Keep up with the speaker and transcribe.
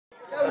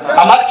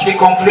actually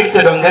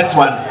conflicted on this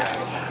one.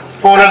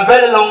 For a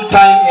very long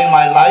time in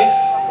my life,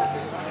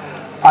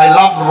 I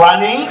love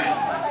running,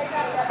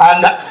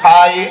 and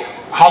I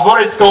have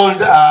always told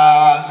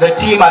the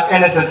team at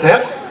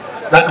NSSF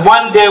that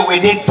one day we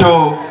need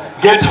to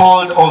get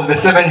hold of the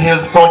Seven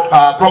Hills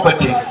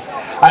property.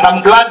 And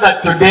I'm glad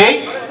that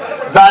today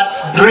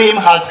that dream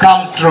has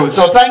come true.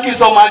 So thank you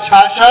so much,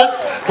 Hashers,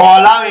 for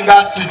allowing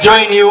us to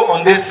join you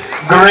on this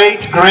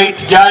great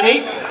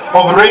journey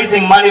of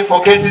raising money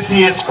for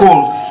KCCA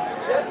schools.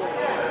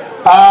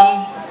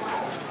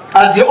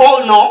 As you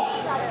all know,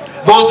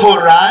 those who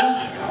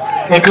ran,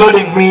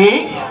 including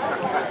me,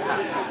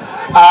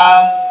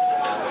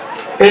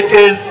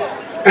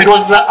 it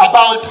was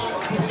about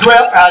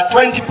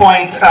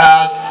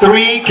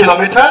 20.3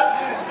 kilometers,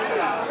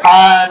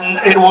 and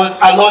it was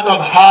a lot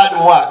of hard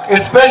work,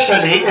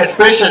 especially at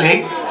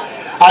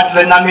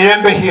the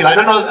Namirembe Hill. I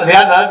don't know the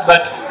others,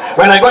 but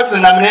when I got to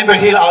the Namirembe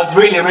Hill, I was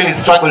really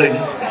struggling.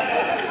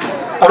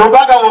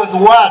 Rubaga was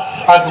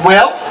worse as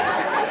well,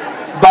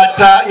 but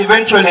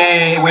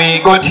eventually we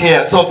got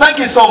here. So thank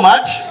you so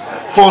much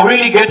for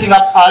really getting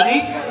up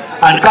early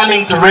and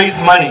coming to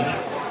raise money.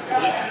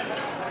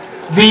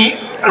 The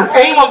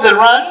aim of the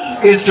run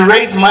is to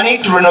raise money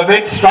to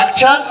renovate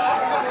structures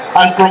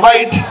and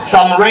provide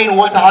some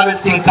rainwater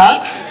harvesting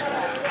tanks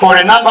for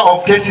a number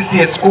of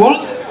KCCA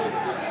schools,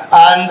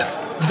 and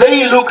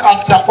they look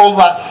after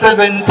over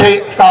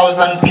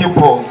 70,000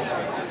 pupils.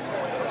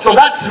 So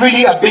that's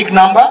really a big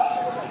number.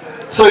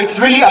 So it's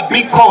really a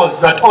big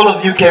cause that all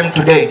of you came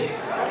today.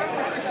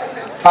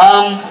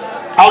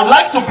 I would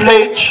like to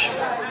pledge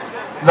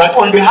that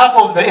on behalf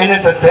of the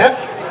NSSF,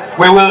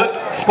 we will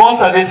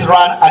sponsor this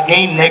run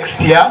again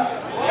next year.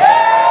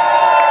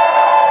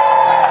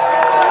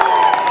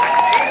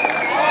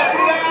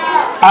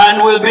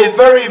 And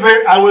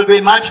I will be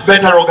much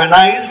better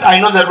organized. I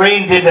know the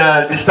rain did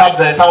disturb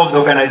some of the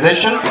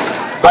organization,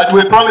 but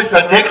we promise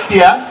that next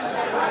year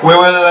we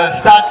will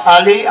start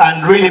early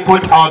and really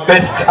put our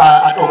best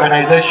at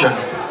organization.